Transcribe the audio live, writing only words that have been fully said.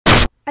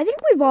I think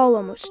we've all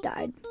almost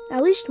died,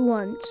 at least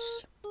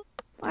once.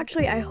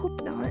 Actually, I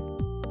hope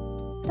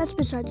not. That's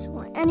besides the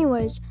point.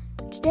 Anyways,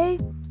 today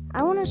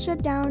I want to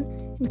sit down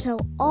and tell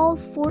all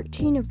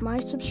 14 of my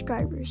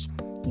subscribers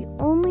the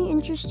only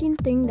interesting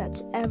thing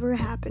that's ever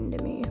happened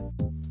to me.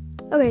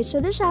 Okay,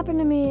 so this happened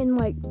to me in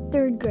like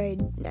 3rd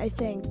grade, I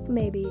think,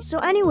 maybe. So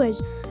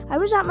anyways, I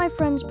was at my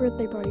friend's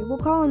birthday party. We'll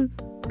call him.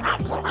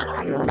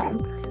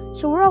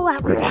 So we're all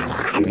at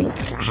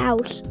his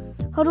house,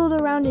 huddled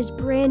around his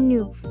brand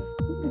new,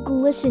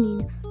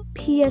 glistening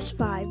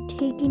PS5,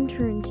 taking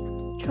turns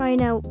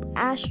trying out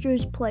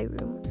Astro's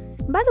Playroom.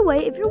 And by the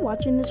way, if you're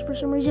watching this for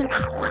some reason,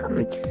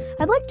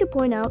 I'd like to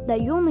point out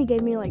that you only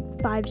gave me like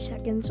 5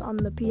 seconds on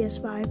the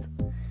PS5.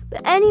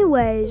 But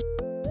anyways,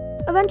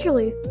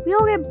 eventually, we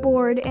all get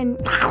bored and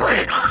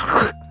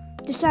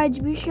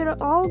decides we should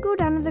all go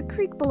down to the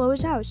creek below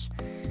his house.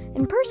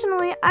 And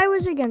personally, I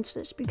was against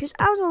this because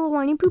I was a little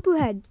whiny poo-poo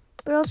head.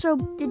 But also,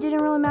 it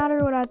didn't really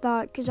matter what I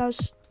thought because I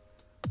was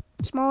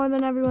smaller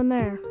than everyone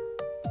there.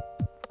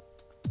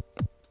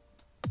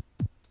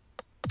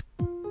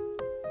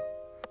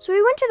 So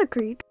we went to the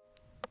creek.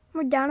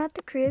 We're down at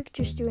the creek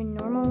just doing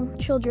normal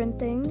children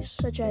things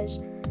such as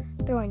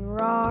throwing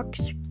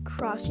rocks,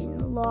 crossing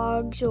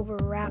logs over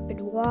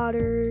rapid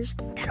waters.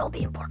 That'll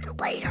be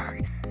important later.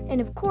 And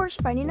of course,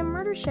 finding a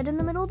murder shed in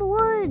the middle of the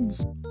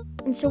woods.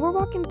 And so we're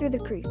walking through the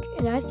creek,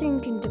 and I'm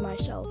thinking to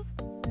myself,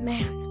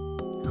 man,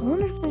 I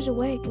wonder if there's a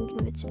way I can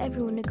convince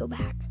everyone to go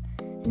back.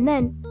 And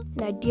then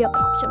an idea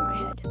pops in my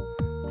head.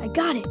 I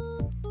got it.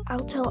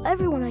 I'll tell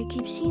everyone I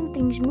keep seeing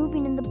things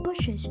moving in the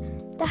bushes.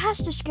 That has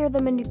to scare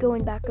them into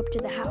going back up to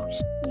the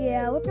house.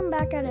 Yeah, looking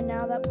back at it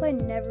now, that plan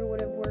never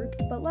would have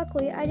worked, but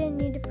luckily I didn't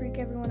need to freak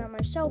everyone out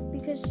myself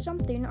because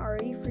something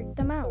already freaked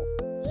them out.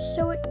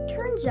 So it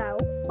turns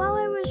out, while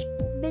I was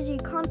busy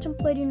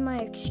contemplating my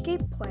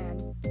escape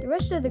plan, the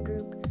rest of the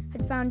group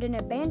had found an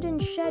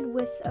abandoned shed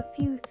with a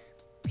few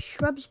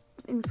shrubs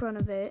in front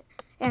of it,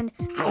 and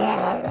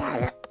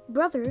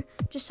brother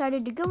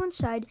decided to go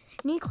inside,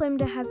 and he claimed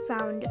to have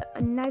found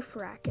a knife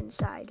rack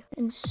inside.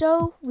 And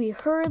so we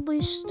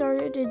hurriedly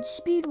started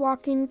speed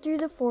walking through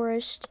the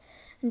forest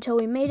until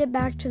we made it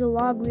back to the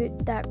log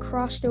that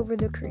crossed over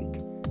the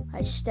creek.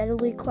 I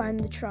steadily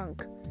climbed the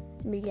trunk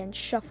and began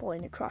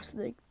shuffling across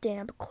the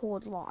damp,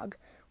 cold log,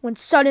 when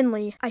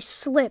suddenly I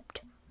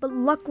slipped, but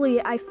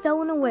luckily I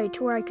fell in a way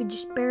to where I could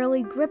just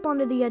barely grip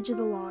onto the edge of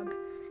the log.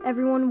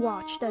 Everyone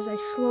watched as I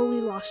slowly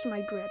lost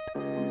my grip.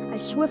 I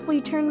swiftly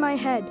turned my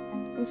head,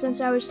 and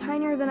since I was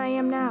tinier than I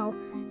am now,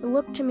 it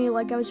looked to me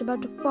like I was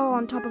about to fall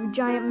on top of a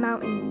giant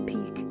mountain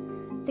peak.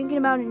 Thinking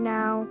about it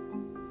now,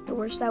 the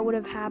worst that would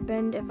have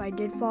happened if I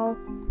did fall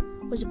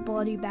was a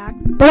bloody back.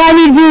 But I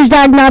need views,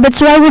 Dagnabbit,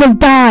 so I would have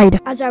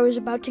died! As I was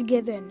about to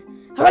give in,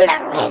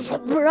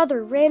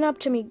 brother ran up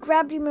to me,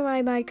 grabbed me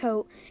by my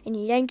coat, and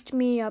yanked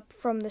me up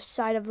from the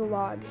side of the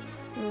log.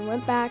 And we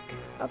went back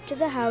up to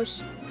the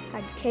house,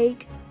 had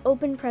cake,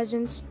 opened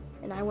presents,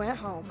 and I went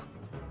home.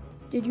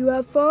 Did you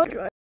have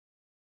fun?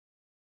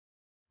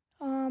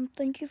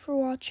 Thank you for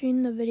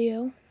watching the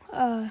video.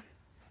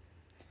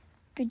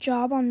 Good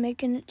job on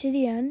making it to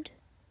the end.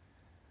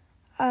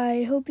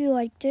 I hope you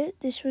liked it.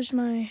 This was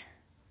my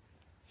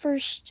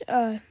first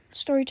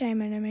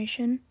storytime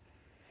animation.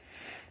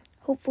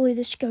 Hopefully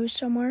this goes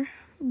somewhere.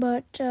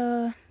 But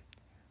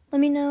let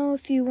me know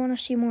if you want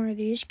to see more of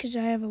these, because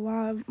I have a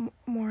lot of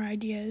more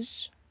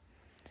ideas.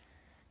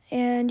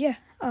 And yeah,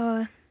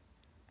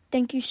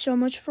 thank you so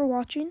much for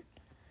watching,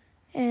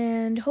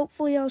 and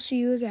hopefully I'll see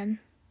you again.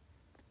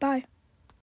 Bye.